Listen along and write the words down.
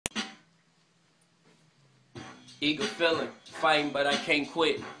Eager feeling, fighting but I can't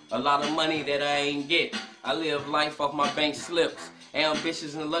quit. A lot of money that I ain't get. I live life off my bank slips.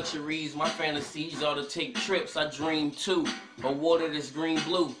 Ambitions and luxuries, my fantasies are to take trips. I dream too, a water that's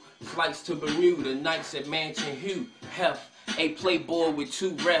green-blue. Flights to Bermuda, nights at Mansion Hugh. Hef, a playboy with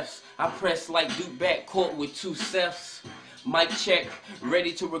 2 refs. I press like Duke backcourt with 2 Seths. Mic check,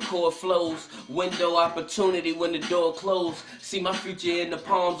 ready to record flows. Window opportunity when the door closed. See my future in the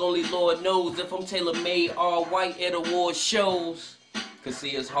palms, only Lord knows. If I'm tailor-made all white at award shows. Cause see,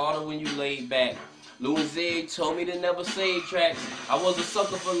 it's harder when you laid back. Lou and Zig told me to never save tracks. I was a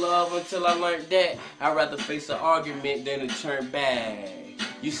sucker for love until I learned that I'd rather face an argument than to turn back.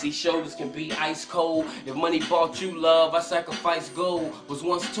 You see, shoulders can be ice cold. If money bought you love, I sacrifice gold. Was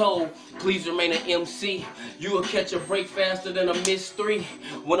once told, please remain an MC. You will catch a break faster than a missed 3.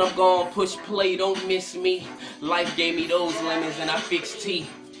 When I'm gone, push play, don't miss me. Life gave me those lemons and I fixed tea.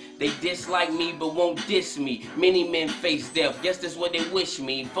 They dislike me but won't diss me. Many men face death, guess that's what they wish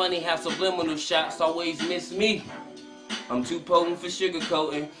me. Funny how subliminal shots always miss me. I'm too potent for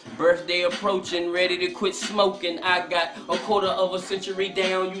sugarcoating. Birthday approaching, ready to quit smoking. I got a quarter of a century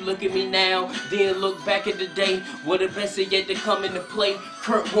down. You look at me now, then look back at the day. What the best is yet to come into play.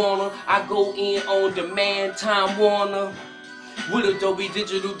 Kurt Warner, I go in on demand. Time Warner. With Adobe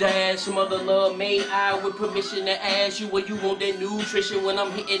Digital Dash, mother love made I with permission to ask you where you want that nutrition when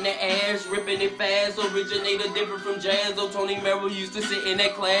I'm hitting the ass, ripping it fast. Originator different from jazz. Oh, Tony Merrill used to sit in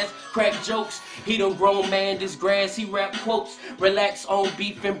that class, crack jokes. He done grown man this grass. He rap quotes, relax on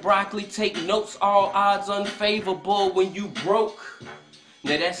beef and broccoli. Take notes, all odds unfavorable when you broke.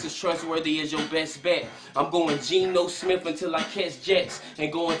 Now that's as trustworthy as your best bet. I'm going Geno Smith until I catch jets,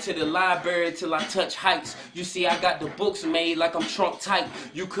 and going to the library till I touch heights. You see, I got the books made like I'm trunk tight.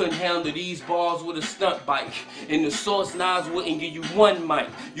 You couldn't handle these bars with a stunt bike, and the Source knives wouldn't give you 1 mic.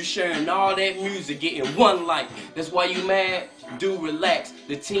 You sharing all that music, getting 1 like. That's why you mad? Do relax.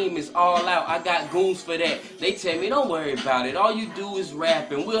 The team is all out. I got goons for that. They tell me don't worry about it. All you do is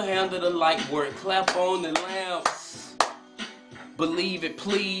rap, and we'll handle the light work. Clap on the lamps. Believe it,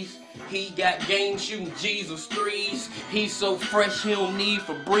 please. He got game shooting Jesus 3s. He's so fresh, he don't need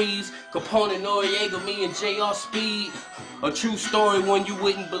Febreze. Capone, Noriega, me and JR Speed. A true story, one you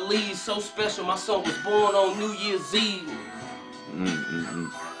wouldn't believe. So special, my son was born on New Year's Eve.